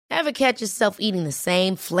Ever catch yourself eating the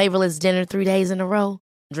same flavorless dinner 3 days in a row?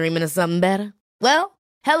 Dreaming of something better? Well,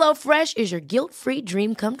 HelloFresh is your guilt-free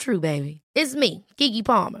dream come true, baby. It's me, Keke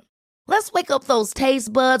Palmer. Let's wake up those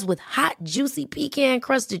taste buds with hot, juicy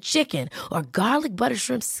pecan-crusted chicken or garlic butter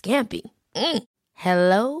shrimp scampi.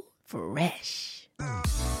 Hello Fresh.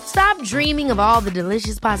 Stop dreaming of all the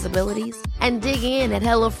delicious possibilities and dig in at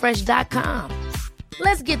HelloFresh.com.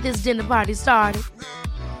 Let's get this dinner party started.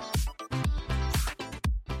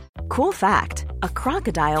 Cool fact, a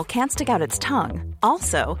crocodile can't stick out its tongue.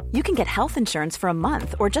 Also, you can get health insurance for a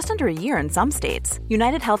month or just under a year in some states.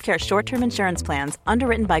 United Healthcare short-term insurance plans,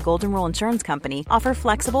 underwritten by Golden Rule Insurance Company, offer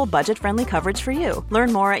flexible, budget-friendly coverage for you.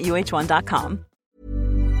 Learn more at UH1.com.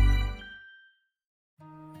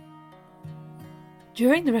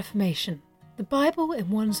 During the Reformation, the Bible in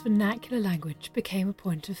one's vernacular language became a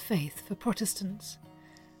point of faith for Protestants.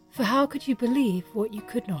 For how could you believe what you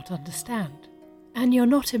could not understand? And you're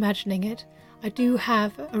not imagining it. I do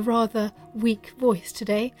have a rather weak voice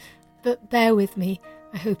today, but bear with me.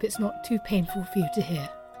 I hope it's not too painful for you to hear.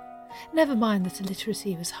 Never mind that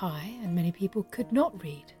illiteracy was high and many people could not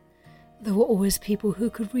read. There were always people who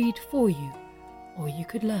could read for you, or you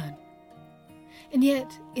could learn. And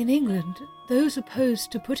yet, in England, those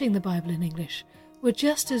opposed to putting the Bible in English were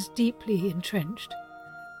just as deeply entrenched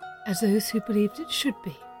as those who believed it should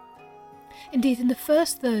be. Indeed, in the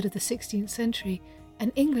first third of the 16th century,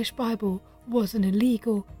 an English Bible was an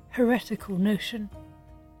illegal, heretical notion.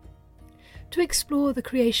 To explore the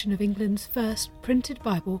creation of England's first printed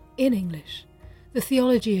Bible in English, the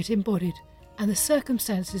theology it embodied, and the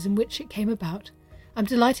circumstances in which it came about, I'm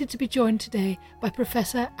delighted to be joined today by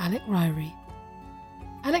Professor Alec Ryrie.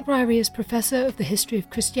 Alec Ryrie is Professor of the History of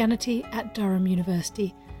Christianity at Durham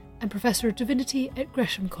University and Professor of Divinity at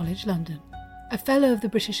Gresham College, London. A Fellow of the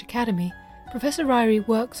British Academy, Professor Ryrie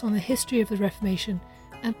works on the history of the Reformation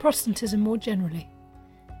and Protestantism more generally.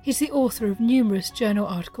 He's the author of numerous journal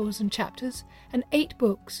articles and chapters and 8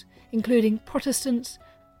 books, including Protestants,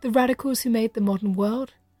 The Radicals Who Made the Modern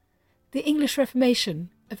World, The English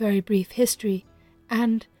Reformation, A Very Brief History,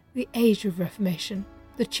 and The Age of Reformation,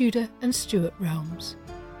 The Tudor and Stuart Realms.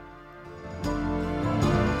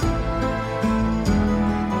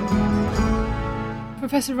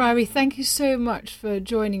 Professor Ryrie, thank you so much for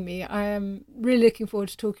joining me. I am really looking forward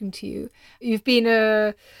to talking to you. You've been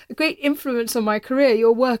a great influence on my career.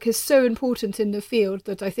 Your work is so important in the field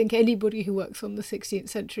that I think anybody who works on the 16th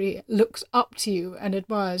century looks up to you and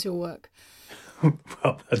admires your work.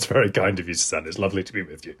 Well, that's very kind of you, Susanna. It's lovely to be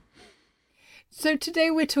with you. So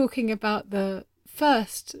today we're talking about the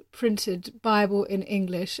first printed Bible in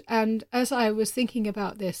English. And as I was thinking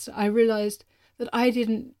about this, I realised that I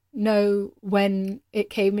didn't know when it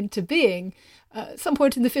came into being. Some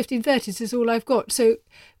point in the 1530s is all I've got. So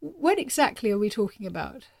when exactly are we talking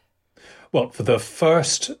about? Well, for the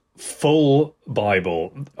first full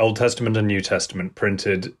Bible, Old Testament and New Testament,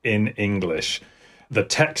 printed in English, the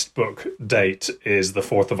textbook date is the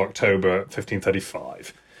 4th of October,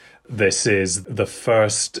 1535. This is the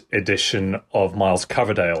first edition of Miles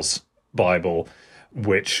Coverdale's Bible,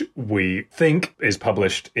 which we think is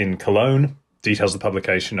published in Cologne. Details of the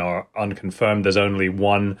publication are unconfirmed. There's only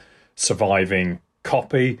one surviving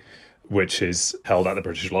copy, which is held at the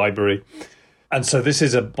British Library. And so this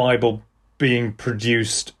is a Bible being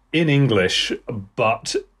produced in English,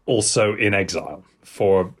 but also in exile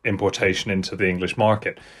for importation into the English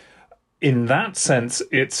market. In that sense,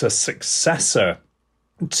 it's a successor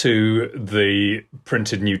to the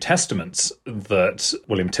printed New Testaments that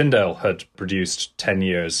William Tyndale had produced 10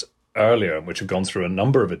 years earlier, which have gone through a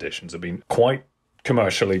number of editions, have been quite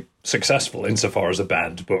commercially successful insofar as a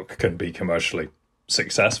banned book can be commercially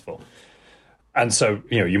successful. And so,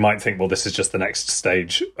 you might think, well, this is just the next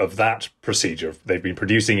stage of that procedure. They've been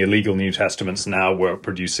producing illegal New Testaments, now we're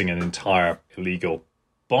producing an entire illegal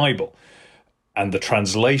Bible. And the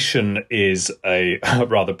translation is a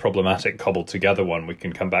rather problematic, cobbled together one. We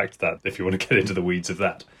can come back to that if you want to get into the weeds of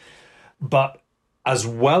that. But as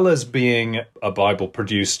well as being a Bible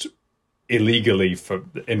produced illegally for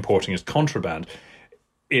importing as contraband,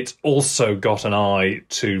 it's also got an eye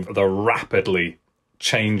to the rapidly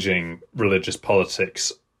changing religious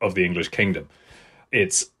politics of the English kingdom.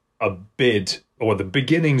 It's a bid, or the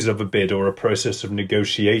beginnings of a bid, or a process of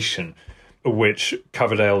negotiation, which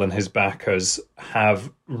Coverdale and his backers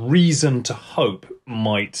have reason to hope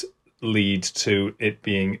might lead to it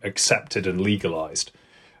being accepted and legalised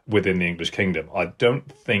within the English kingdom. I don't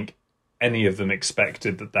think any of them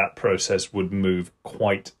expected that that process would move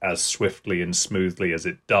quite as swiftly and smoothly as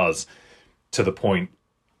it does, to the point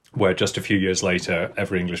where just a few years later,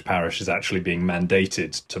 every English parish is actually being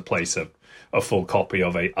mandated to place a a full copy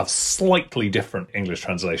of a slightly different English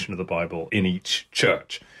translation of the Bible in each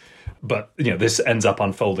church. But, this ends up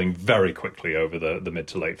unfolding very quickly over the mid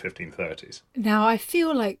to late 1530s. Now, I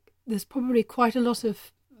feel like there's probably quite a lot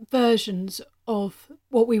of versions of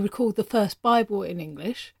what we would call the first Bible in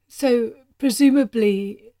English. So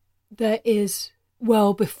presumably there is,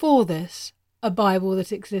 well before this, a Bible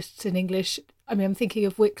that exists in English. I mean, I'm thinking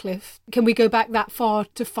of Wycliffe. Can we go back that far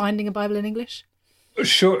to finding a Bible in English?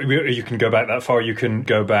 Sure, you can go back that far. You can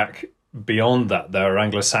go back beyond that. There are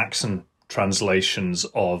Anglo-Saxon translations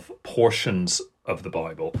of portions of the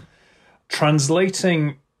Bible.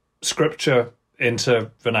 Translating scripture into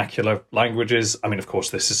vernacular languages, I mean, of course,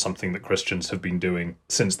 this is something that Christians have been doing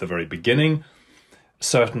since the very beginning.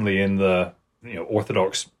 Certainly in the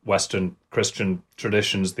Orthodox Western Christian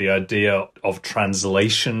traditions, the idea of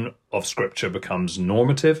translation of scripture becomes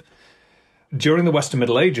normative. During the Western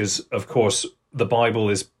Middle Ages, of course, the Bible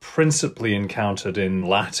is principally encountered in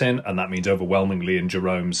Latin, and that means overwhelmingly in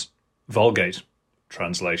Jerome's Vulgate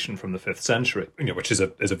translation from the 5th century, which is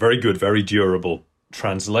a very good, very durable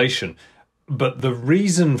translation. But the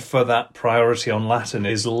reason for that priority on Latin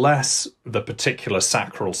is less the particular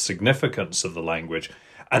sacral significance of the language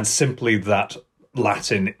and simply that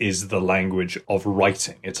Latin is the language of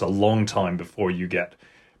writing. It's a long time before you get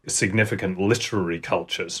significant literary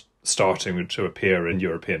cultures starting to appear in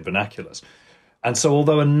European vernaculars. And so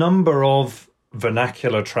although a number of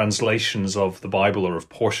vernacular translations of the Bible or of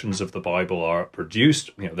portions of the Bible are produced,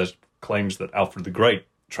 there's claims that Alfred the Great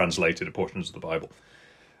translated portions of the Bible,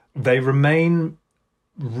 they remain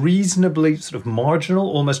reasonably sort of marginal,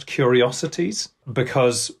 almost curiosities,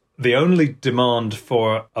 because the only demand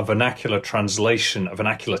for a vernacular translation, a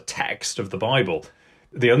vernacular text of the Bible,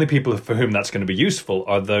 the only people for whom that's going to be useful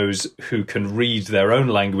are those who can read their own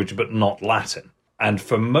language but not Latin. And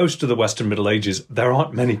for most of the Western Middle Ages, there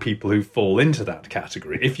aren't many people who fall into that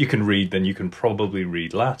category. If you can read, then you can probably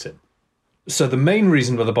read Latin. So the main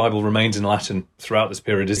reason why the Bible remains in Latin throughout this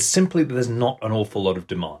period is simply that there's not an awful lot of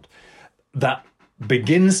demand. That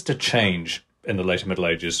begins to change in the later Middle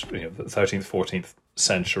Ages, the 13th, 14th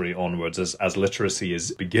century onwards, as literacy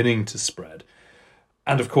is beginning to spread.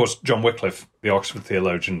 And of course, John Wycliffe, the Oxford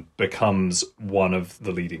theologian, becomes one of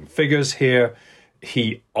the leading figures here.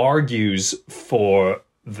 He argues for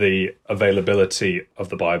the availability of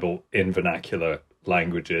the Bible in vernacular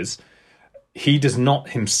languages. He does not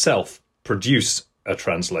himself produce a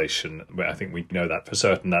translation. I think we know that for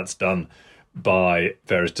certain. That's done by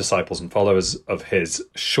various disciples and followers of his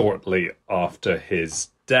shortly after his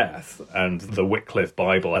death. And the Wycliffe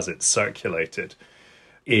Bible, as it's circulated,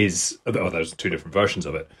 there's two different versions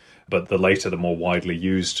of it, but the later, the more widely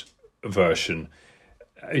used version,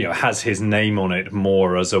 has his name on it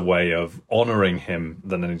more as a way of honouring him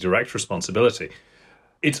than any direct responsibility.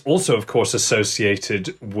 It's also, of course,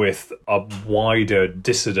 associated with a wider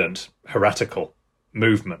dissident heretical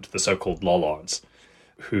movement, the so-called Lollards,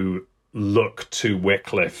 who look to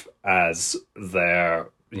Wycliffe as their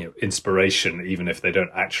inspiration, even if they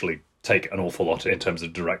don't actually take an awful lot in terms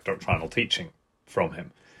of direct doctrinal teaching from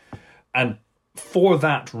him. And for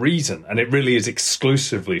that reason, and it really is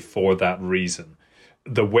exclusively for that reason,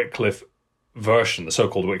 the Wycliffe version, the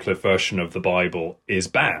so-called Wycliffe version of the Bible, is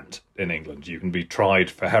banned in England. You can be tried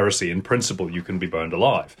for heresy. In principle, you can be burned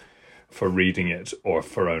alive for reading it or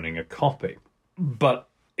for owning a copy. But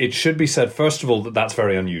it should be said, first of all, that that's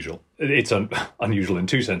very unusual. It's unusual in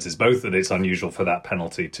two senses, both that it's unusual for that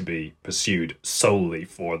penalty to be pursued solely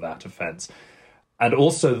for that offence, and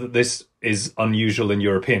also that this is unusual in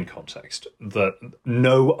European context, that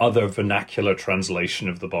no other vernacular translation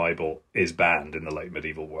of the Bible is banned in the late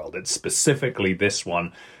medieval world. It's specifically this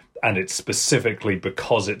one, and it's specifically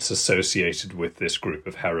because it's associated with this group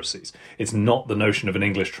of heresies. It's not the notion of an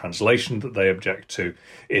English translation that they object to,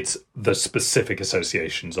 it's the specific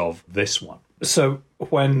associations of this one. So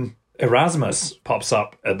when Erasmus pops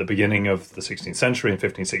up at the beginning of the 16th century in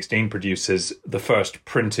 1516, produces the first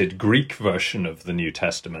printed Greek version of the New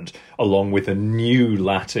Testament, along with a new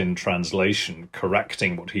Latin translation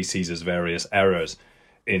correcting what he sees as various errors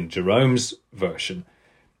in Jerome's version.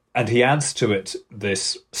 And he adds to it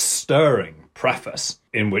this stirring preface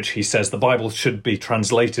in which he says the Bible should be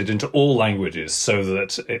translated into all languages so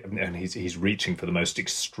that, and he's reaching for the most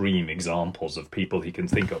extreme examples of people he can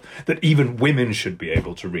think of, that even women should be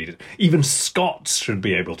able to read it. Even Scots should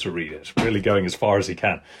be able to read it, really going as far as he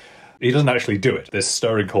can. He doesn't actually do it. This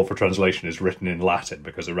stirring call for translation is written in Latin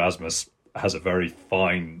because Erasmus has a very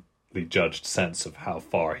finely judged sense of how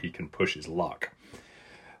far he can push his luck.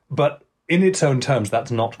 But in its own terms,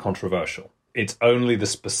 that's not controversial. It's only the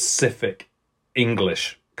specific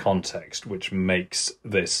English context which makes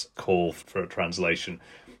this call for a translation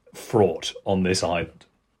fraught on this island.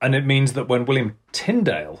 And it means that when William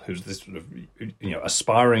Tyndale, who's this sort of,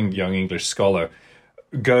 aspiring young English scholar,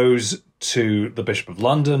 goes to the Bishop of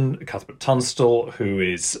London, Cuthbert Tunstall, who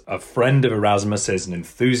is a friend of Erasmus's, an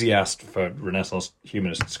enthusiast for Renaissance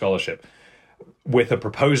humanist scholarship, with a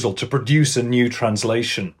proposal to produce a new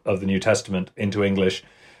translation of the New Testament into English,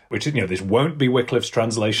 which, this won't be Wycliffe's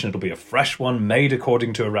translation, it'll be a fresh one made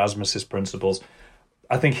according to Erasmus's principles.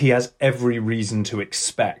 I think he has every reason to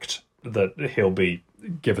expect that he'll be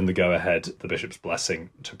given the go-ahead, the bishop's blessing,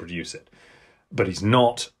 to produce it. But he's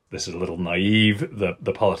not. This is a little naive.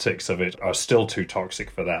 The politics of it are still too toxic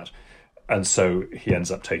for that. And so he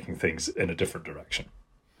ends up taking things in a different direction.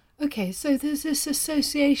 Okay, so there's this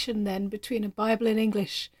association then between a Bible in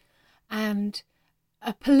English and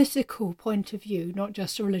a political point of view, not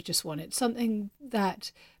just a religious one. It's something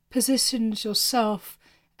that positions yourself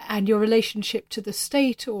and your relationship to the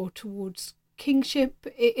state or towards kingship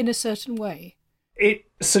in a certain way. It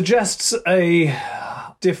suggests a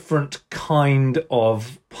different kind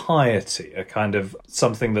of piety, a kind of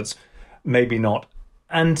something that's maybe not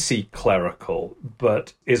anti-clerical,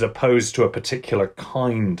 but is opposed to a particular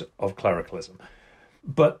kind of clericalism.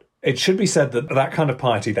 But it should be said that that kind of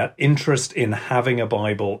piety, that interest in having a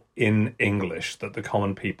Bible in English that the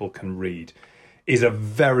common people can read, is a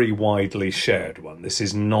very widely shared one. This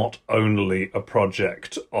is not only a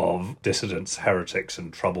project of dissidents, heretics,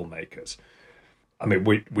 and troublemakers. I mean,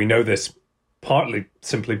 we know this partly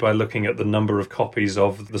simply by looking at the number of copies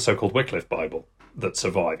of the so-called Wycliffe Bible that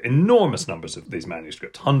survive. Enormous numbers of these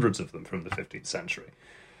manuscripts, hundreds of them from the 15th century.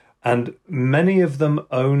 And many of them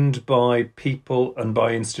owned by people and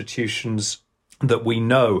by institutions that we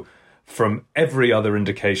know from every other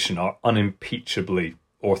indication are unimpeachably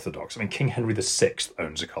orthodox. I mean, King Henry VI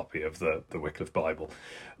owns a copy of the Wycliffe Bible.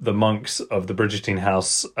 The monks of the Brigittine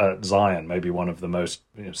House at Zion, maybe one of the most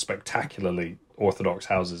spectacularly orthodox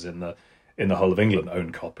houses in the whole of England,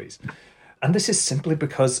 own copies. And this is simply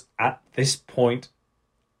because at this point,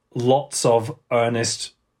 lots of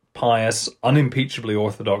earnest, pious, unimpeachably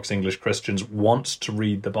orthodox English Christians want to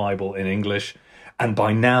read the Bible in English. And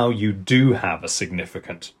by now you do have a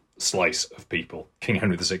significant slice of people, King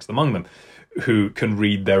Henry VI among them, who can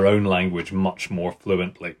read their own language much more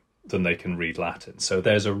fluently than they can read Latin. So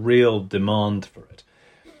there's a real demand for it,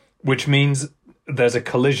 which means there's a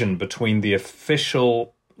collision between the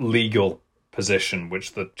official legal position,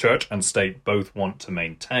 which the church and state both want to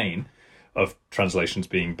maintain, of translations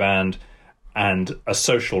being banned, and a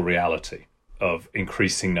social reality of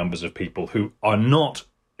increasing numbers of people who are not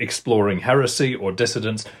exploring heresy or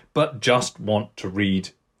dissidence, but just want to read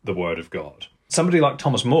the Word of God. Somebody like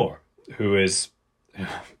Thomas More, who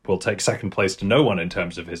will take second place to no one in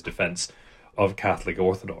terms of his defence of Catholic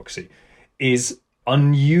orthodoxy, is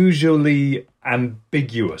unusually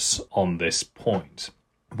ambiguous on this point.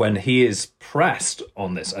 When he is pressed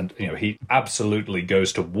on this, and he absolutely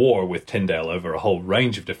goes to war with Tyndale over a whole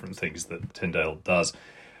range of different things that Tyndale does,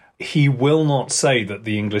 he will not say that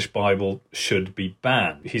the English Bible should be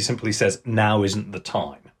banned. He simply says, now isn't the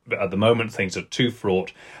time. But at the moment, things are too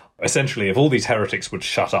fraught. Essentially, if all these heretics would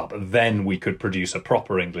shut up, then we could produce a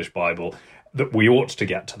proper English Bible. That we ought to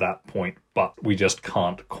get to that point, but we just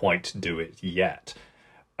can't quite do it yet.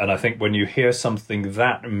 And I think when you hear something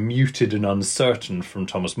that muted and uncertain from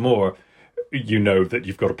Thomas More, you know that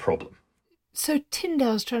you've got a problem. So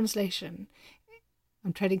Tyndale's translation,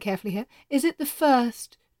 I'm treading carefully here, is it the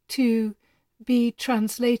first to be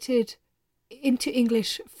translated into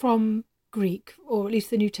English from Greek, or at least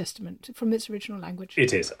the New Testament, from its original language?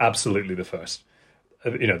 It is absolutely the first.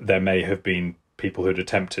 There may have been people who'd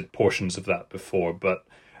attempted portions of that before, but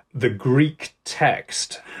the Greek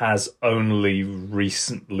text has only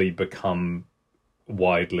recently become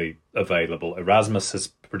widely available. Erasmus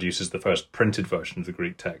produces the first printed version of the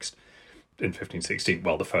Greek text in 1516.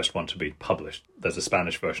 Well, the first one to be published. There's a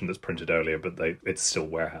Spanish version that's printed earlier, but it's still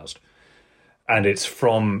warehoused. And it's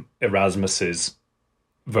from Erasmus's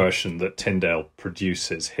version that Tyndale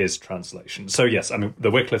produces his translation. So yes, I mean,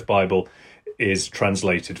 the Wycliffe Bible is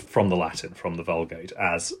translated from the Latin, from the Vulgate,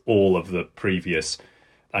 as all of the previous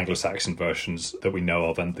Anglo-Saxon versions that we know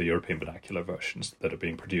of and the European vernacular versions that are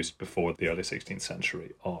being produced before the early 16th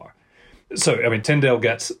century are. So, I mean, Tyndale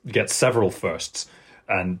gets several firsts,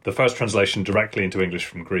 and the first translation directly into English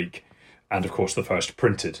from Greek, and of course the first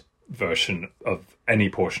printed version of any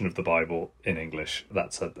portion of the Bible in English.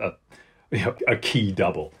 That's a key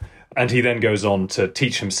double. And he then goes on to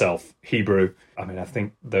teach himself Hebrew. I mean, I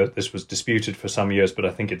think this was disputed for some years, but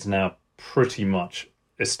I think it's now pretty much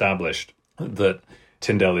established that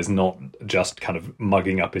Tyndale is not just kind of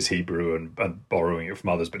mugging up his Hebrew and borrowing it from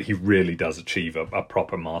others, but he really does achieve a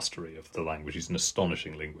proper mastery of the language. He's an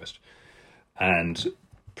astonishing linguist and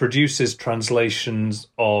produces translations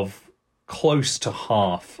of close to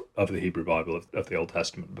half of the Hebrew Bible of the Old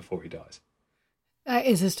Testament before he dies. That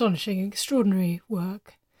is astonishing, extraordinary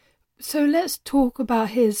work. So let's talk about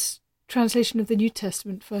his translation of the New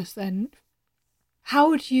Testament first then. How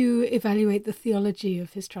would you evaluate the theology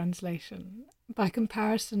of his translation by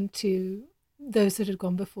comparison to those that had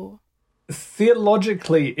gone before?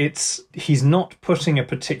 Theologically, he's not putting a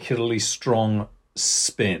particularly strong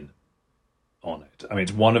spin on it. I mean,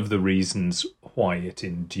 it's one of the reasons why it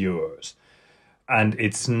endures. And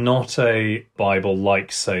it's not a Bible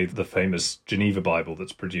like, say, the famous Geneva Bible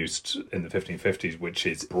that's produced in the 1550s, which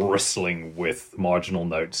is bristling with marginal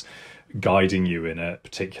notes guiding you in a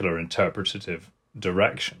particular interpretative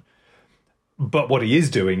direction. But what he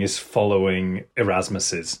is doing is following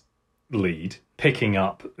Erasmus's lead, picking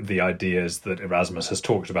up the ideas that Erasmus has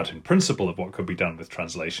talked about in principle of what could be done with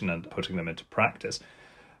translation and putting them into practice.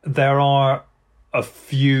 There are a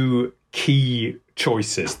few key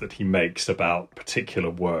choices that he makes about particular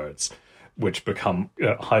words which become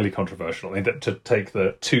highly controversial. I mean, to take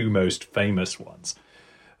the two most famous ones,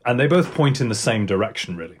 and they both point in the same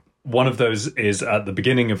direction, really. One of those is at the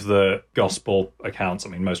beginning of the gospel accounts. I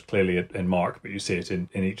mean, most clearly in Mark, but you see it in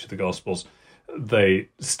each of the gospels. They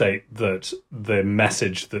state that the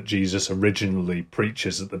message that Jesus originally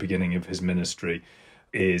preaches at the beginning of his ministry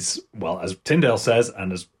is, well, as Tyndale says,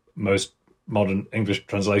 and as most modern English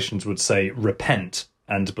translations would say, repent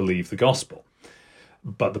and believe the gospel.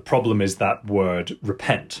 But the problem is that word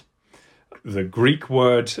repent. The Greek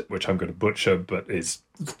word, which I'm going to butcher, but is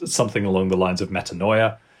something along the lines of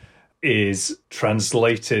metanoia, is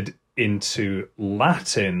translated into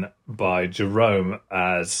Latin by Jerome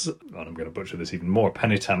as, and I'm going to butcher this even more,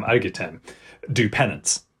 penitam agitem, do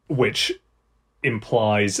penance, which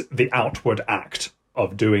implies the outward act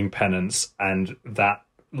of doing penance, and that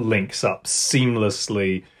links up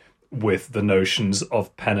seamlessly with the notions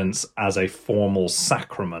of penance as a formal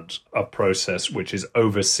sacrament, a process which is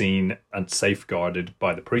overseen and safeguarded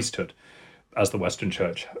by the priesthood, as the Western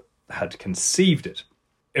Church had conceived it.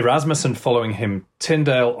 Erasmus and following him,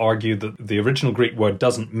 Tyndale argued that the original Greek word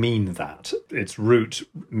doesn't mean that. Its root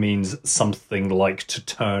means something like to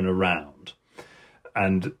turn around.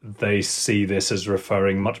 And they see this as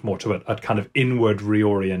referring much more to a kind of inward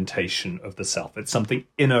reorientation of the self. It's something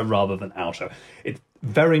inner rather than outer. It's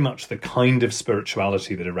very much the kind of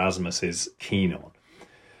spirituality that Erasmus is keen on.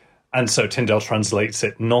 And so Tyndale translates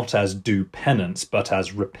it not as do penance, but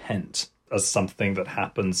as repent, as something that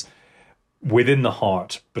happens within the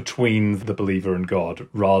heart between the believer and God,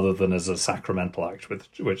 rather than as a sacramental act with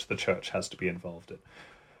which the church has to be involved in.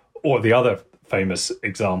 Or the other famous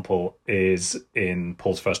example is in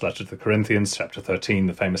Paul's first letter to the Corinthians, chapter 13,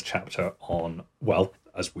 the famous chapter on, well,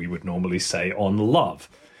 as we would normally say, on love,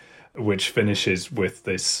 which finishes with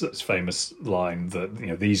this famous line that, you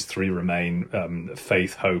know, these three remain,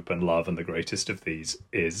 faith, hope, and love, and the greatest of these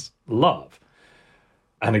is love.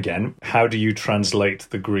 And again, how do you translate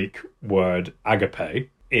the Greek word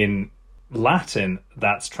agape? In Latin,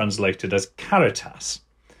 that's translated as caritas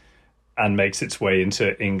and makes its way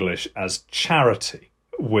into English as charity,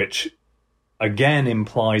 which again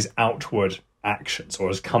implies outward actions, or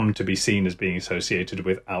has come to be seen as being associated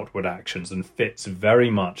with outward actions, and fits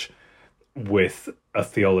very much with a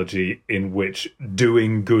theology in which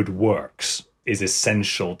doing good works is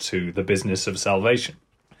essential to the business of salvation.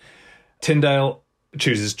 Tyndale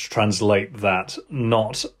chooses to translate that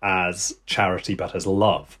not as charity, but as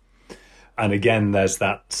love. And again, there's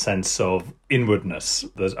that sense of inwardness.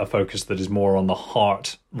 There's a focus that is more on the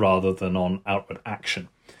heart rather than on outward action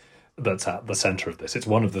that's at the centre of this. It's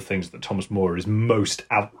one of the things that Thomas More is most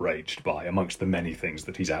outraged by, amongst the many things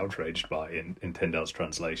that he's outraged by in Tyndale's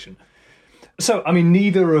translation. So, I mean,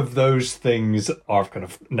 neither of those things are kind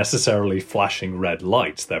of necessarily flashing red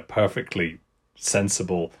lights. They're perfectly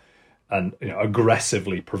sensible and, you know,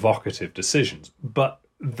 aggressively provocative decisions, but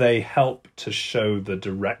they help to show the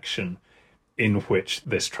direction in which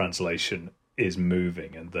this translation is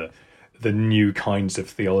moving and the new kinds of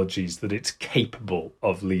theologies that it's capable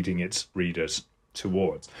of leading its readers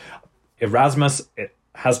towards. Erasmus, it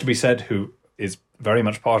has to be said, who is very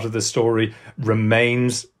much part of this story,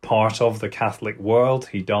 remains part of the Catholic world.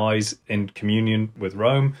 He dies in communion with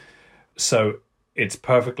Rome. So it's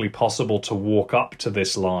perfectly possible to walk up to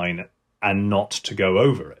this line and not to go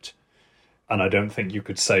over it. And I don't think you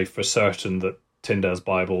could say for certain that Tyndale's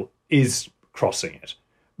Bible is crossing it.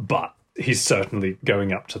 But he's certainly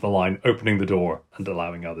going up to the line, opening the door and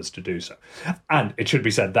allowing others to do so. And it should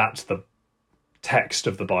be said, that's the text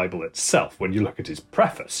of the Bible itself. When you look at his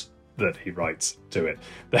preface that he writes to it,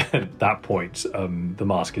 then at that point, the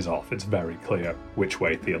mask is off. It's very clear which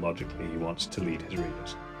way theologically he wants to lead his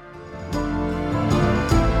readers.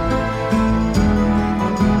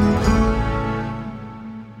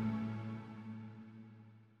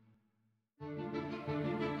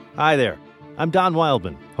 Hi there. I'm Don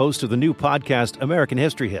Wildman, host of the new podcast, American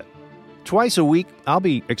History Hit. Twice a week, I'll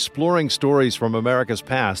be exploring stories from America's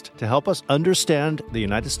past to help us understand the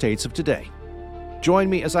United States of today.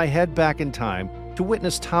 Join me as I head back in time to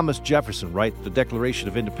witness Thomas Jefferson write the Declaration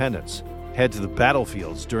of Independence, head to the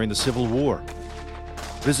battlefields during the Civil War,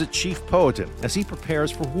 visit Chief Powhatan as he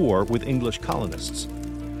prepares for war with English colonists,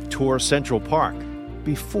 tour Central Park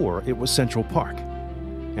before it was Central Park,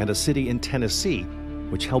 and a city in Tennessee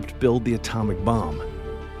which helped build the atomic bomb.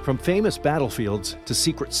 From famous battlefields to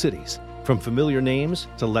secret cities, from familiar names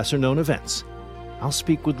to lesser-known events, I'll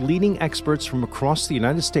speak with leading experts from across the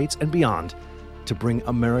United States and beyond to bring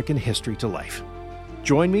American history to life.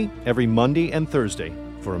 Join me every Monday and Thursday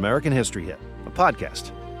for American History Hit, a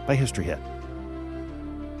podcast by History Hit.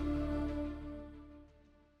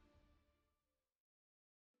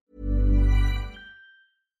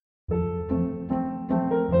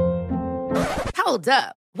 Hold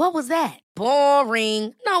up. What was that?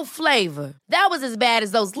 Boring. No flavor. That was as bad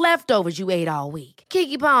as those leftovers you ate all week.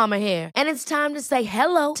 Keke Palmer here, and it's time to say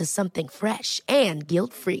hello to something fresh and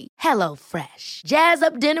guilt-free. Hello Fresh. Jazz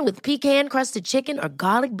up dinner with pecan-crusted chicken or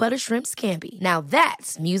garlic butter shrimp scampi. Now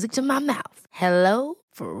that's music to my mouth. Hello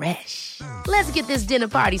Fresh. Let's get this dinner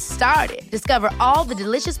party started. Discover all the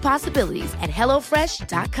delicious possibilities at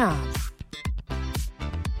hellofresh.com.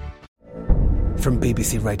 From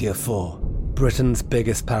BBC Radio 4, Britain's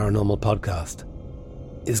biggest paranormal podcast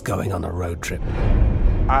is going on a road trip.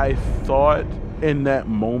 I thought in that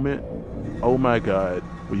moment, oh my God,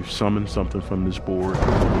 we've summoned something from this board.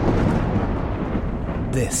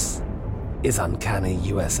 This is Uncanny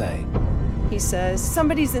USA. He says,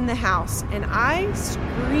 somebody's in the house, and I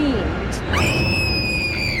screamed.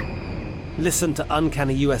 Listen to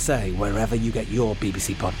Uncanny USA wherever you get your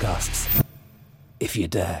BBC podcasts, if you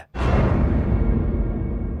dare.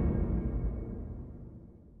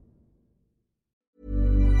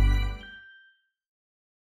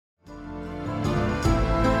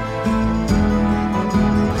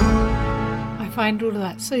 I find all of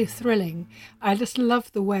that so thrilling. I just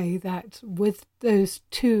love the way that with those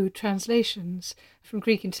two translations from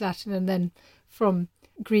Greek into Latin and then from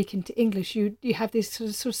Greek into English, you have this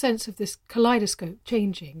sort of sense of this kaleidoscope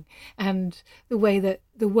changing, and the way that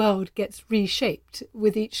the world gets reshaped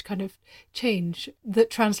with each kind of change. That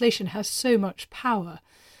translation has so much power.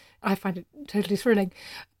 I find it totally thrilling.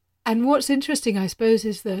 And what's interesting, I suppose,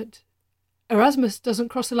 is that Erasmus doesn't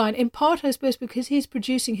cross the line, in part, I suppose, because he's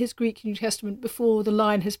producing his Greek New Testament before the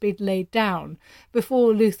line has been laid down,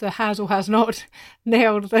 before Luther has or has not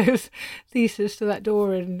nailed those theses to that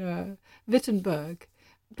door in Wittenberg.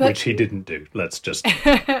 Which he didn't do. Let's just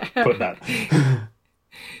put that.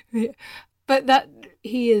 Yeah. But that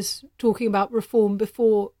he is talking about reform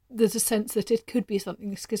before there's a sense that it could be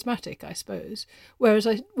something schismatic, I suppose. Whereas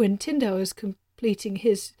when Tyndale is completing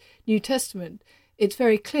his New Testament, it's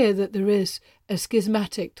very clear that there is a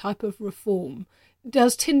schismatic type of reform.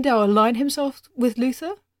 Does Tyndale align himself with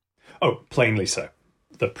Luther? Oh, plainly so.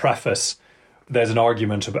 The preface, there's an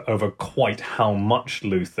argument over quite how much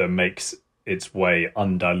Luther makes its way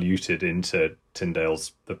undiluted into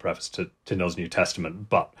the preface to Tyndale's New Testament,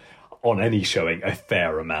 but on any showing, a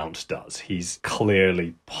fair amount does. He's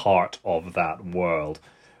clearly part of that world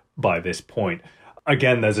by this point.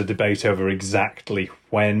 Again, there's a debate over exactly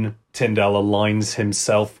when Tyndale aligns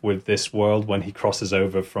himself with this world, when he crosses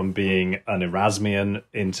over from being an Erasmian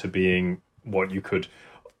into being what you could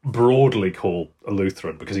broadly call a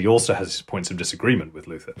Lutheran, because he also has his points of disagreement with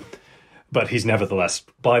Luther. But he's nevertheless,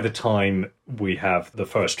 by the time we have the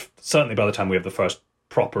first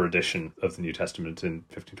proper edition of the New Testament in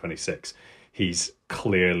 1526, he's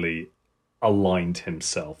clearly aligned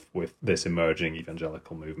himself with this emerging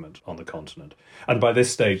evangelical movement on the continent. And by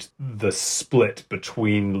this stage, the split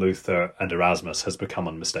between Luther and Erasmus has become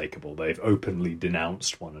unmistakable. They've openly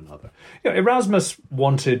denounced one another. Erasmus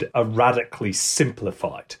wanted a radically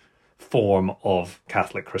simplified form of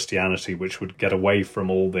Catholic Christianity, which would get away from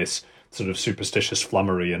all this sort of superstitious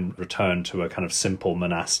flummery and return to a kind of simple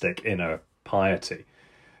monastic inner piety,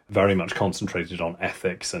 very much concentrated on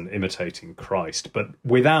ethics and imitating Christ, but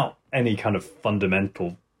without any kind of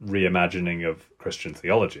fundamental reimagining of Christian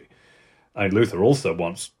theology. And Luther also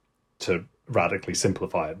wants to radically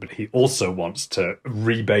simplify it, but he also wants to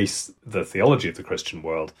rebase the theology of the Christian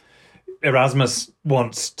world. Erasmus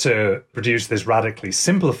wants to produce this radically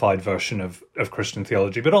simplified version of Christian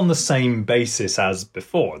theology, but on the same basis as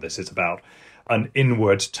before. This is about an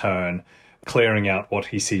inward turn, clearing out what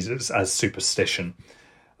he sees as superstition.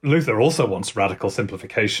 Luther also wants radical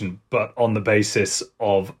simplification, but on the basis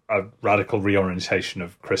of a radical reorientation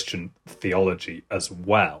of Christian theology as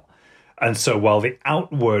well. And so while the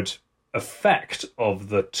outward effect of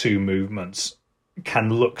the two movements can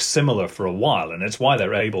look similar for a while, and it's why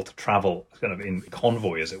they're able to travel kind of in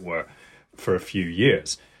convoy, as it were, for a few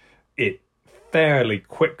years, it fairly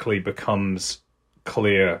quickly becomes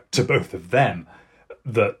clear to both of them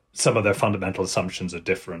that some of their fundamental assumptions are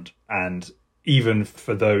different. And even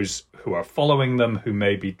for those who are following them, who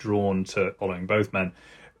may be drawn to following both men,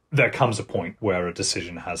 there comes a point where a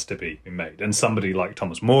decision has to be made. And somebody like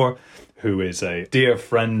Thomas More, who is a dear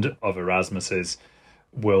friend of Erasmus's,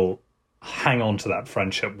 will hang on to that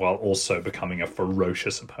friendship while also becoming a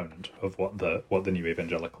ferocious opponent of what the new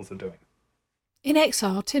evangelicals are doing. In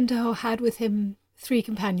exile, Tyndale had with him 3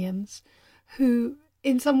 companions who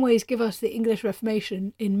in some ways give us the English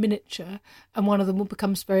Reformation in miniature, and one of them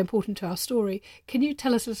becomes very important to our story. Can you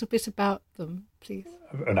tell us a little bit about them, please?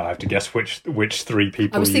 And I have to guess which 3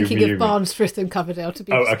 people. I was thinking of Barnes, Frith and Coverdale, to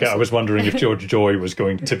be okay. I was wondering if George Joy was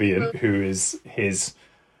going to be who is his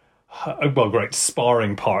great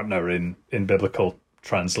sparring partner in biblical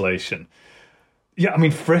translation. Yeah, I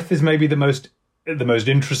mean, Frith is maybe the most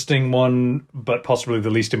interesting one, but possibly the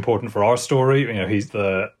least important for our story. You know, he's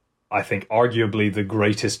I think arguably the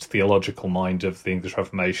greatest theological mind of the English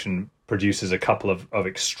Reformation, produces a couple of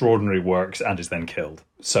extraordinary works and is then killed.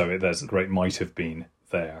 So there's a great might have been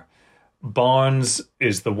there. Barnes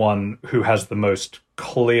is the one who has the most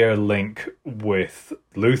clear link with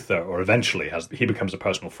Luther, or eventually he becomes a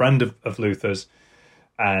personal friend of Luther's,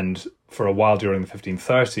 and for a while during the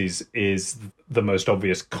 1530s is the most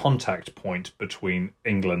obvious contact point between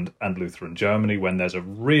England and Lutheran Germany, when there's a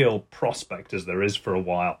real prospect, as there is for a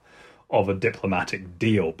while, of a diplomatic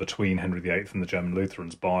deal between Henry VIII and the German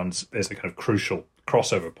Lutherans. Barnes is a kind of crucial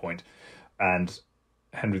crossover point, and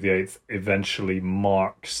Henry VIII eventually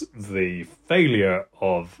marks the failure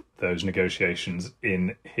of those negotiations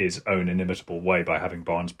in his own inimitable way by having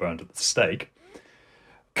Barnes burned at the stake.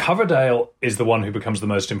 Coverdale is the one who becomes the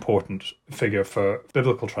most important figure for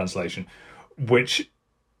biblical translation, which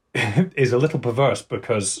is a little perverse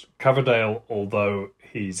because Coverdale, although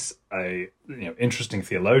he's a interesting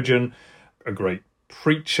theologian, a great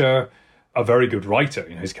preacher, a very good writer,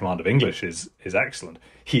 his command of English is excellent,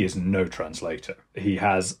 he is no translator. He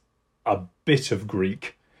has a bit of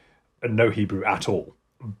Greek and no Hebrew at all.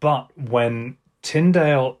 But when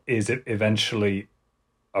Tyndale is eventually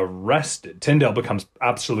arrested, Tyndale becomes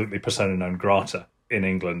absolutely persona non grata in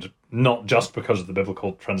England, not just because of the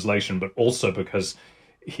biblical translation, but also because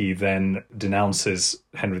he then denounces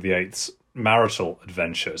Henry VIII's marital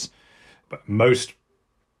adventures. But most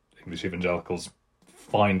English evangelicals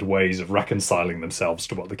find ways of reconciling themselves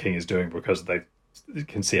to what the king is doing because they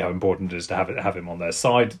can see how important it is to have him on their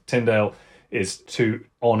side. Tyndale is too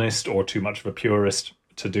honest or too much of a purist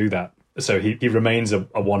to do that. So he remains a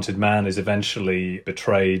wanted man, is eventually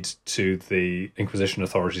betrayed to the Inquisition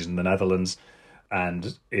authorities in the Netherlands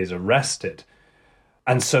and is arrested.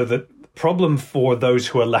 And so the problem for those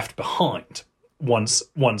who are left behind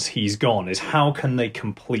once he's gone is how can they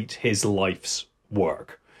complete his life's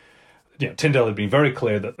work? Tyndale had been very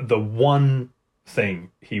clear that the one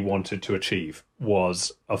thing he wanted to achieve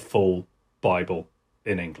was a full Bible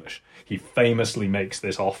in English. He famously makes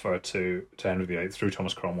this offer to Henry VIII through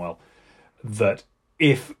Thomas Cromwell that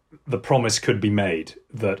if the promise could be made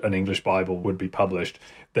that an English Bible would be published,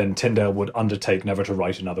 then Tyndale would undertake never to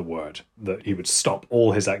write another word, that he would stop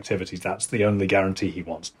all his activities. That's the only guarantee he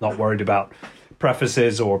wants. Not worried about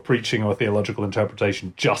prefaces or preaching or theological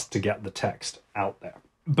interpretation, just to get the text out there.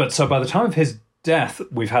 But so by the time of his death,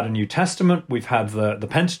 we've had a New Testament, we've had the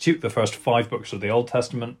Pentateuch, the first 5 books of the Old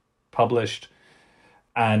Testament published,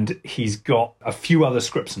 and he's got a few other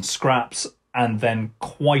scripts and scraps, and then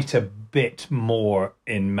quite a bit more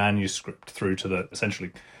in manuscript through to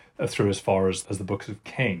essentially through as far as the books of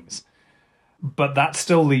Kings. But that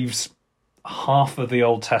still leaves half of the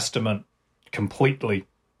Old Testament completely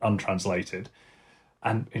untranslated.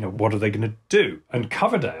 And, what are they going to do? And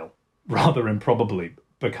Coverdale, rather improbably,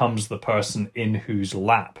 becomes the person in whose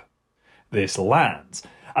lap this lands.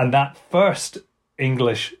 And that first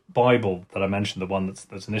English Bible that I mentioned, the one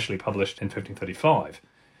that's initially published in 1535.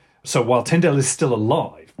 So while Tyndale is still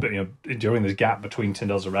alive, but during this gap between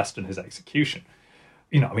Tyndale's arrest and his execution,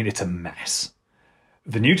 it's a mess.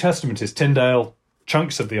 The New Testament is Tyndale,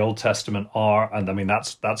 chunks of the Old Testament are, and I mean,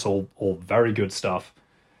 that's all very good stuff.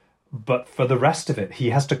 But for the rest of it,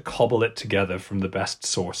 he has to cobble it together from the best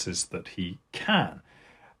sources that he can.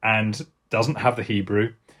 And doesn't have the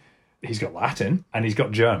Hebrew. He's got Latin and he's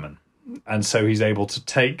got German. And so he's able to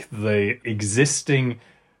take the existing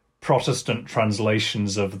Protestant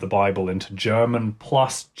translations of the Bible into German,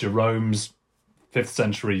 plus Jerome's 5th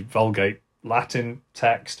century Vulgate Latin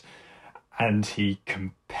text, and he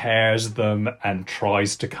compares them and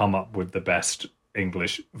tries to come up with the best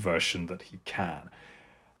English version that he can.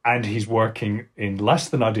 And he's working in less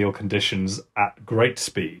than ideal conditions at great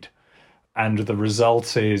speed. And the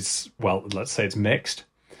result is, well, let's say it's mixed.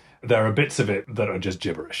 There are bits of it that are just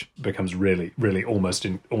gibberish. It becomes really, really almost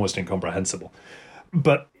incomprehensible.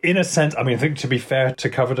 But in a sense, I mean, I think to be fair to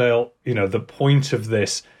Coverdale, the point of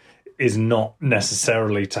this is not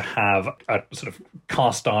necessarily to have a sort of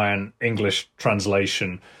cast iron English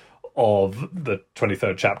translation of the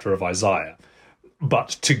 23rd chapter of Isaiah, but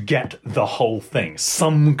to get the whole thing,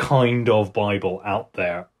 some kind of Bible out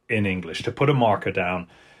there in English, to put a marker down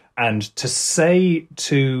and to say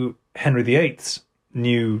to Henry VIII's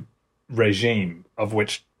new regime, of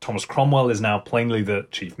which Thomas Cromwell is now plainly the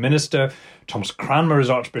chief minister, Thomas Cranmer is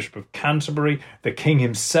Archbishop of Canterbury, the king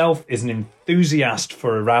himself is an enthusiast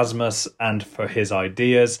for Erasmus and for his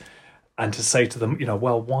ideas, and to say to them,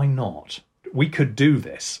 well, why not? We could do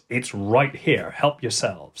this. It's right here. Help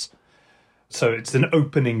yourselves. So it's an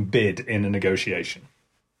opening bid in a negotiation.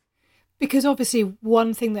 Because obviously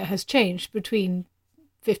one thing that has changed between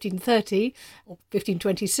 1530 or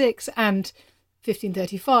 1526 and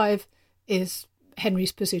 1535 is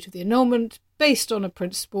Henry's pursuit of the annulment, based on a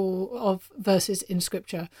principle of verses in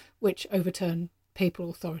scripture which overturn papal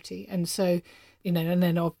authority. And so, and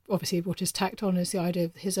then obviously what is tacked on is the idea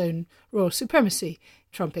of his own royal supremacy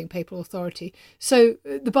trumping papal authority. So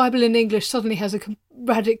the Bible in English suddenly has a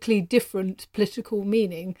radically different political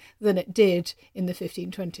meaning than it did in the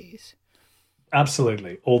 1520s.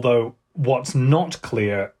 Absolutely. Although what's not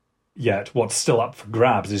clear yet, what's still up for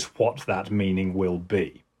grabs, is what that meaning will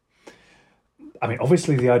be. I mean,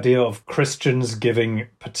 obviously the idea of Christians giving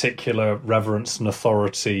particular reverence and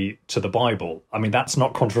authority to the Bible, I mean, that's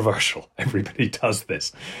not controversial. Everybody does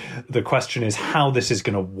this. The question is how this is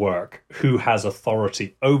going to work, who has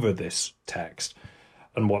authority over this text,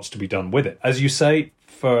 and what's to be done with it. As you say,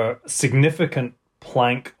 for a significant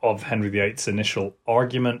plank of Henry VIII's initial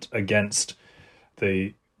argument against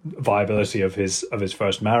the viability of his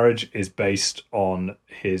first marriage is based on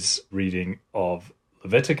his reading of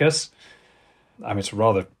Leviticus. I mean, it's a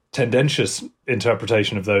rather tendentious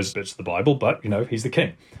interpretation of those bits of the Bible, but, he's the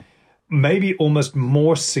king. Maybe almost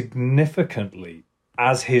more significantly,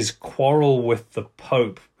 as his quarrel with the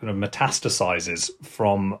Pope kind of metastasizes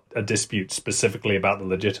from a dispute specifically about the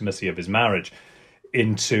legitimacy of his marriage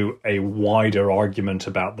into a wider argument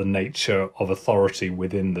about the nature of authority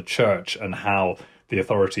within the church and how the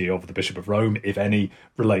authority of the Bishop of Rome, if any,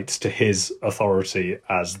 relates to his authority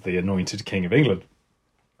as the anointed King of England.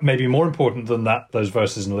 Maybe more important than that, those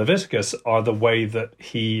verses in Leviticus are the way that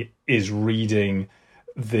he is reading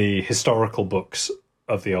the historical books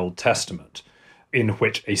of the Old Testament, in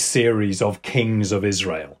which a series of kings of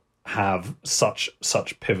Israel have such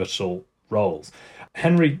pivotal roles.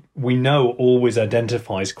 Henry, we know, always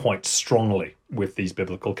identifies quite strongly with these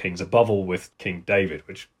biblical kings, above all with King David,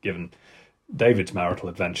 which, given David's marital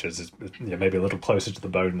adventures, is maybe a little closer to the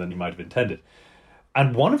bone than he might have intended.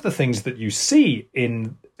 And one of the things that you see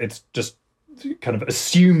it's just kind of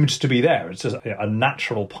assumed to be there, it's just a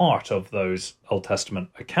natural part of those Old Testament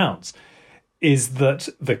accounts, is that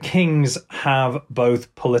the kings have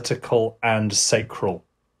both political and sacral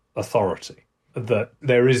authority. That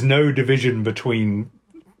there is no division between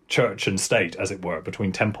church and state, as it were,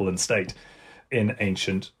 between temple and state in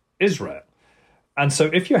ancient Israel. And so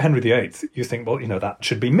if you're Henry VIII, you think, well, that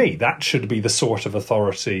should be me. That should be the sort of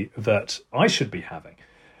authority that I should be having.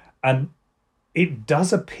 And it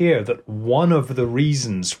does appear that one of the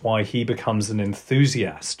reasons why he becomes an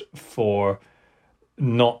enthusiast for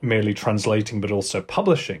not merely translating but also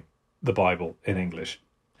publishing the Bible in English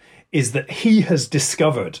is that he has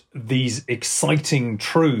discovered these exciting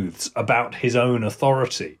truths about his own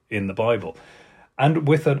authority in the Bible. And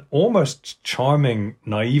with an almost charming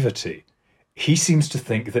naivety, he seems to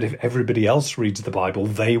think that if everybody else reads the Bible,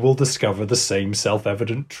 they will discover the same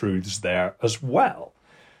self-evident truths there as well.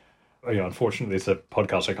 Unfortunately, it's a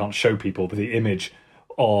podcast, I can't show people the image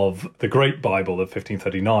of the Great Bible of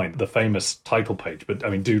 1539, the famous title page, but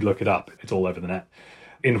do look it up, it's all over the net,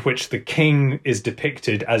 in which the king is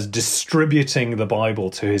depicted as distributing the Bible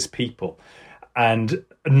to his people, and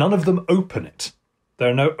none of them open it. There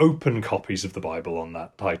are no open copies of the Bible on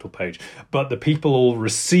that title page, but the people all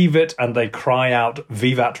receive it and they cry out,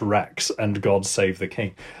 Vivat Rex, and God save the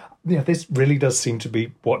King. This really does seem to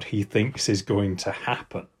be what he thinks is going to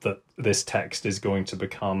happen, that this text is going to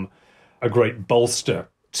become a great bolster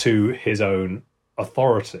to his own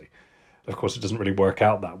authority. Of course, it doesn't really work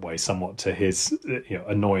out that way, somewhat to his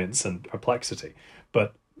annoyance and perplexity.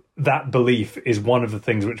 But that belief is one of the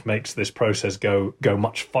things which makes this process go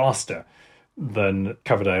much faster than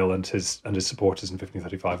Coverdale and his supporters in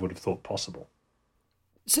 1535 would have thought possible.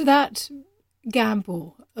 So that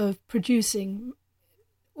gamble of producing,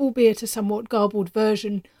 albeit a somewhat garbled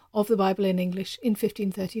version of the Bible in English in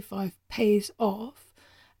 1535, pays off.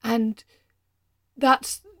 And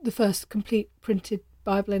that's the first complete printed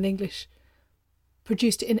Bible in English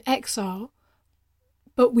produced in exile.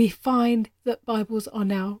 But we find that Bibles are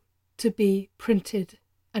now to be printed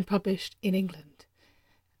and published in England.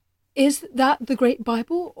 Is that the Great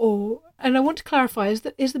Bible? And I want to clarify, is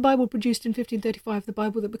the Bible produced in 1535 the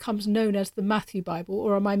Bible that becomes known as the Matthew Bible,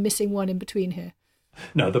 or am I missing one in between here?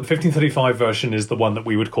 No, the 1535 version is the one that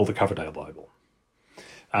we would call the Coverdale Bible.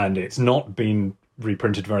 And it's not been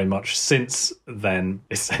reprinted very much since then,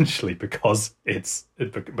 essentially because it's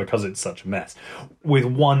such a mess. With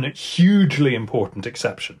one hugely important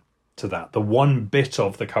exception to that. The one bit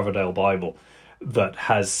of the Coverdale Bible that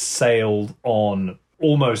has sailed on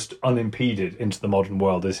almost unimpeded into the modern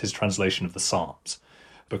world is his translation of the Psalms,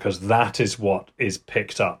 because that is what is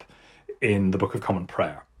picked up in the Book of Common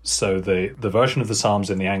Prayer. So the version of the Psalms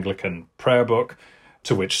in the Anglican prayer book,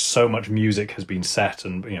 to which so much music has been set,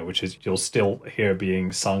 and which is you'll still hear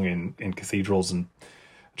being sung in cathedrals and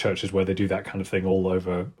churches where they do that kind of thing all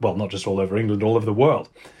over, well, not just all over England, all over the world,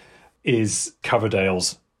 is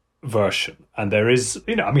Coverdale's version. And there is,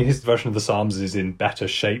 his version of the Psalms is in better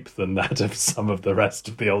shape than that of some of the rest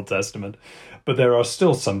of the Old Testament, but there are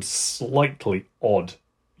still some slightly odd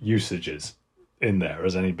usages in there,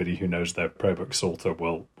 as anybody who knows their prayer book psalter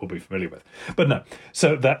will be familiar with. But no,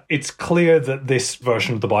 so that it's clear that this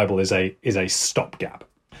version of the Bible is a stopgap.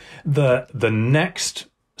 The next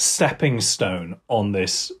stepping stone on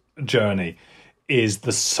this journey is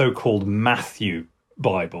the so-called Matthew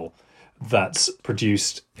Bible that's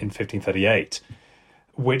produced in 1538,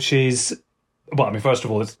 which is, first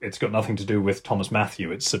of all, it's got nothing to do with Thomas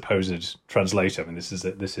Matthew, its supposed translator. This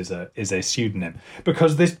is a pseudonym,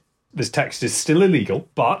 because this text is still illegal,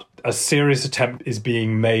 but a serious attempt is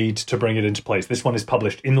being made to bring it into place. This one is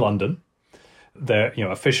published in London. The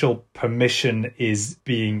official permission is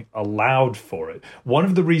being allowed for it. One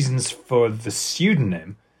of the reasons for the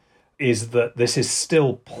pseudonym is that this is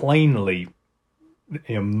still plainly,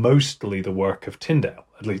 mostly the work of Tyndale.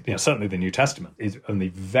 At least, certainly the New Testament is only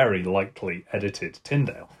very lightly edited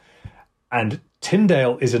Tyndale. And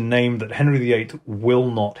Tyndale is a name that Henry VIII will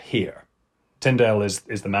not hear. Tyndale is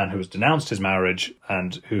the man who has denounced his marriage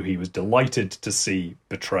and who he was delighted to see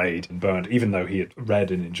betrayed and burned, even though he had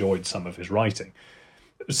read and enjoyed some of his writing.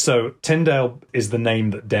 So Tyndale is the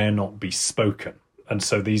name that dare not be spoken. And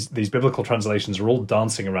so these biblical translations are all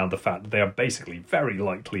dancing around the fact that they are basically very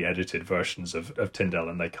lightly edited versions of Tyndale,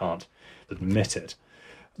 and they can't admit it.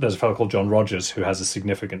 There's a fellow called John Rogers who has a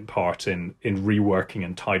significant part in reworking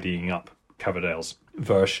and tidying up Coverdale's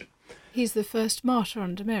version. He's the first martyr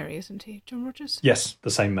under Mary, isn't he, John Rogers? Yes, the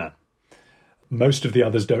same man. Most of the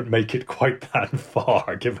others don't make it quite that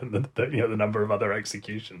far, given the number of other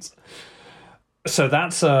executions. So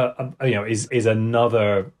that's is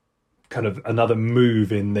another kind of another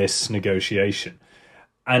move in this negotiation,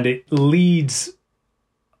 and it leads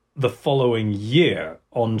the following year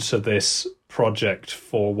onto this project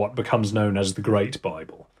for what becomes known as the Great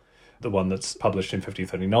Bible. The one that's published in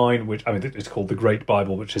 1539, which, it's called the Great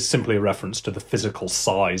Bible, which is simply a reference to the physical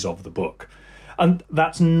size of the book. And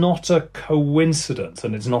that's not a coincidence,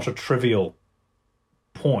 and it's not a trivial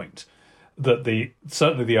point, that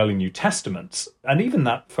certainly the early New Testaments, and even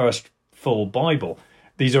that first full Bible,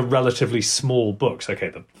 these are relatively small books.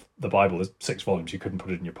 Okay, the Bible is 6 volumes, you couldn't put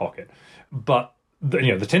it in your pocket. But,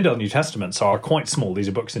 the Tyndale New Testaments are quite small. These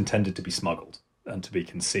are books intended to be smuggled and to be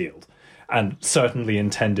concealed, and certainly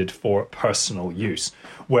intended for personal use.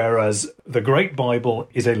 Whereas the Great Bible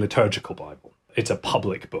is a liturgical Bible. It's a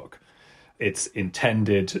public book. It's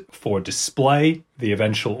intended for display. The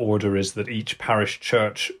eventual order is that each parish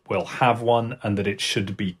church will have one, and that it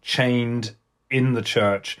should be chained in the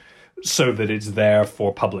church so that it's there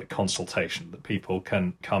for public consultation, that people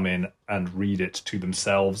can come in and read it to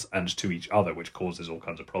themselves and to each other, which causes all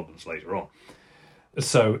kinds of problems later on.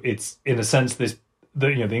 So it's, in a sense, the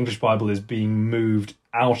English Bible is being moved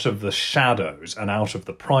out of the shadows and out of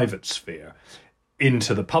the private sphere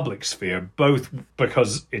into the public sphere, both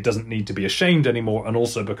because it doesn't need to be ashamed anymore and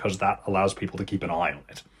also because that allows people to keep an eye on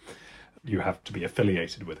it. You have to be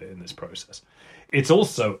affiliated with it in this process. It's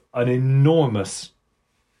also an enormous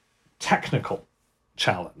technical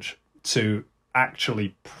challenge to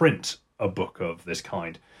actually print a book of this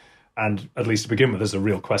kind. And at least to begin with, there's a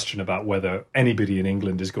real question about whether anybody in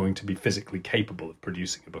England is going to be physically capable of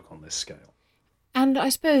producing a book on this scale. And I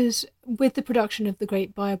suppose with the production of the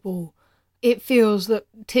Great Bible, it feels that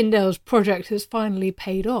Tyndale's project has finally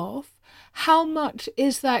paid off. How much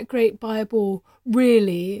is that Great Bible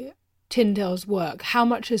really Tyndale's work? How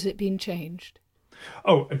much has it been changed?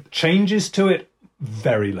 Oh, changes to it?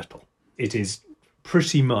 Very little. It is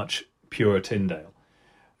pretty much pure Tyndale,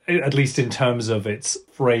 at least in terms of its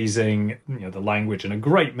phrasing, the language, and a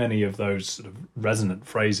great many of those sort of resonant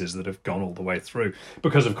phrases that have gone all the way through.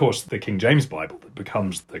 Because, of course, the King James Bible, that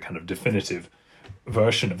becomes the kind of definitive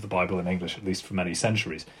version of the Bible in English, at least for many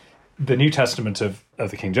centuries. The New Testament of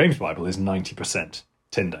the King James Bible is 90%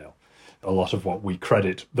 Tyndale. A lot of what we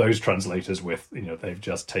credit those translators with, they've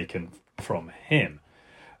just taken from him.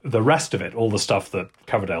 The rest of it, all the stuff that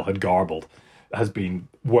Coverdale had garbled, has been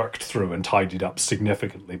worked through and tidied up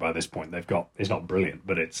significantly by this point. It's not brilliant,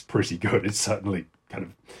 but it's pretty good. It's certainly kind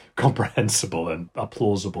of comprehensible and a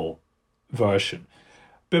plausible version.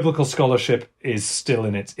 Biblical scholarship is still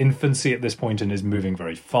in its infancy at this point and is moving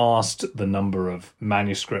very fast. The number of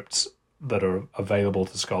manuscripts that are available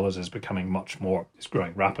to scholars is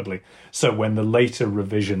growing rapidly. So when the later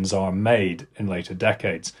revisions are made in later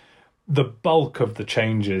decades, the bulk of the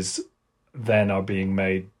changes then are being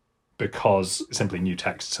made because simply new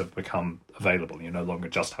texts have become available. You're no longer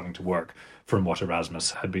just having to work from what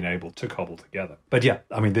Erasmus had been able to cobble together. But yeah,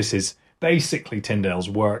 this is basically Tyndale's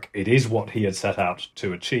work. It is what he had set out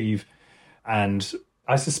to achieve. And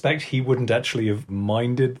I suspect he wouldn't actually have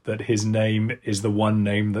minded that his name is the one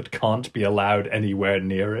name that can't be allowed anywhere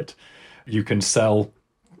near it. You can sell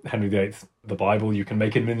Henry VIII the Bible, you can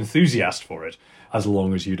make him an enthusiast for it, as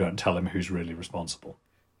long as you don't tell him who's really responsible.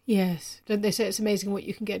 Yes. Don't they say it's amazing what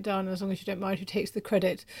you can get done as long as you don't mind who takes the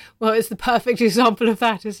credit? Well, it's the perfect example of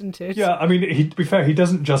that, isn't it? Yeah, to be fair, he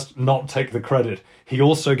doesn't just not take the credit, he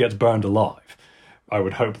also gets burned alive. I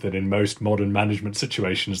would hope that in most modern management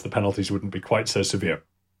situations, the penalties wouldn't be quite so severe.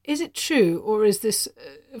 Is it true, or is this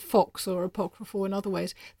Fox or apocryphal in other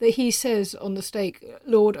ways, that he says on the stake,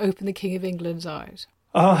 "Lord, open the King of England's eyes"?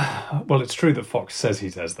 Well, it's true that Fox says he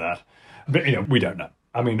says that. But, we don't know.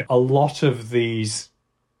 A lot of these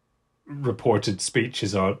reported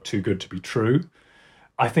speeches are too good to be true.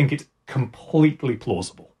 I think it's completely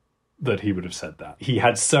plausible that he would have said that. He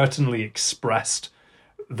had certainly expressed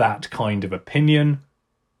that kind of opinion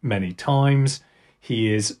many times.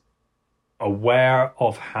 He is aware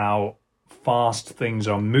of how fast things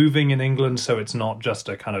are moving in England, so it's not just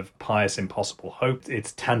a kind of pious impossible hope.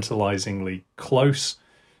 It's tantalizingly close.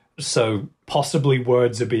 So possibly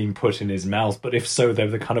words are being put in his mouth, but if so, they're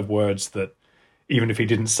the kind of words that, even if he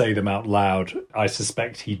didn't say them out loud, I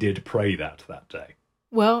suspect he did pray that day.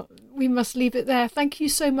 Well, we must leave it there. Thank you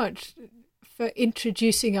so much for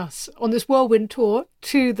introducing us on this whirlwind tour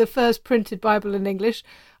to the first printed Bible in English.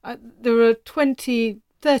 There are 20,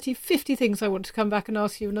 30, 50 things I want to come back and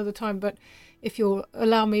ask you another time, but if you'll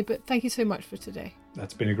allow me. But thank you so much for today.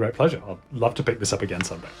 That's been a great pleasure. I'd love to pick this up again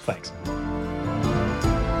someday. Thanks.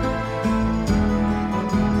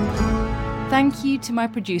 Thank you to my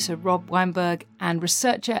producer, Rob Weinberg, and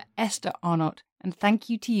researcher, Esther Arnott. And thank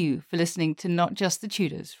you to you for listening to Not Just the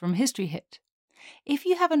Tudors from History Hit. If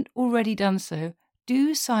you haven't already done so,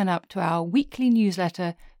 do sign up to our weekly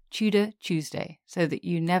newsletter, Tudor Tuesday, so that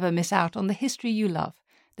you never miss out on the history you love.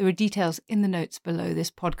 There are details in the notes below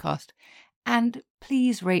this podcast. And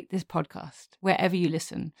please rate this podcast wherever you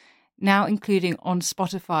listen, now including on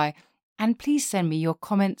Spotify. And please send me your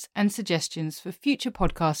comments and suggestions for future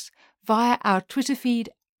podcasts via our Twitter feed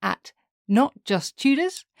at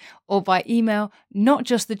NotJustTudors or by email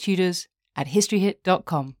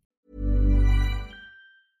notjustthetudors@historyhit.com.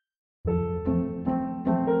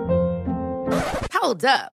 Hold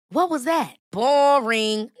up. What was that?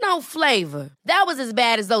 Boring. No flavor. That was as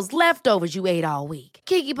bad as those leftovers you ate all week.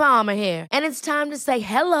 Keke Palmer here, and it's time to say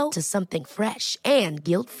hello to something fresh and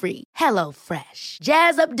guilt-free. Hello Fresh.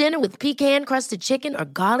 Jazz up dinner with pecan-crusted chicken or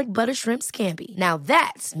garlic butter shrimp scampi. Now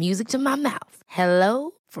that's music to my mouth.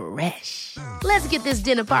 Hello Fresh. Let's get this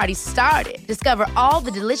dinner party started. Discover all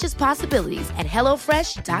the delicious possibilities at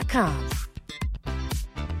HelloFresh.com.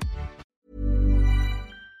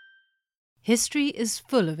 History is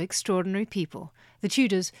full of extraordinary people, the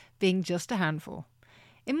Tudors being just a handful.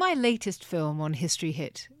 In my latest film on History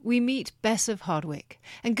Hit, we meet Bess of Hardwick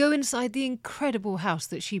and go inside the incredible house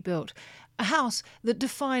that she built, a house that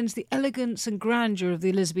defines the elegance and grandeur of the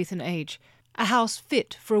Elizabethan age, a house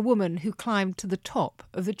fit for a woman who climbed to the top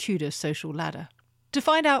of the Tudor social ladder. To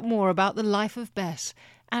find out more about the life of Bess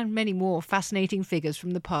and many more fascinating figures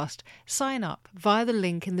from the past, sign up via the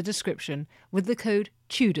link in the description with the code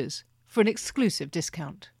TUDORS for an exclusive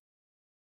discount.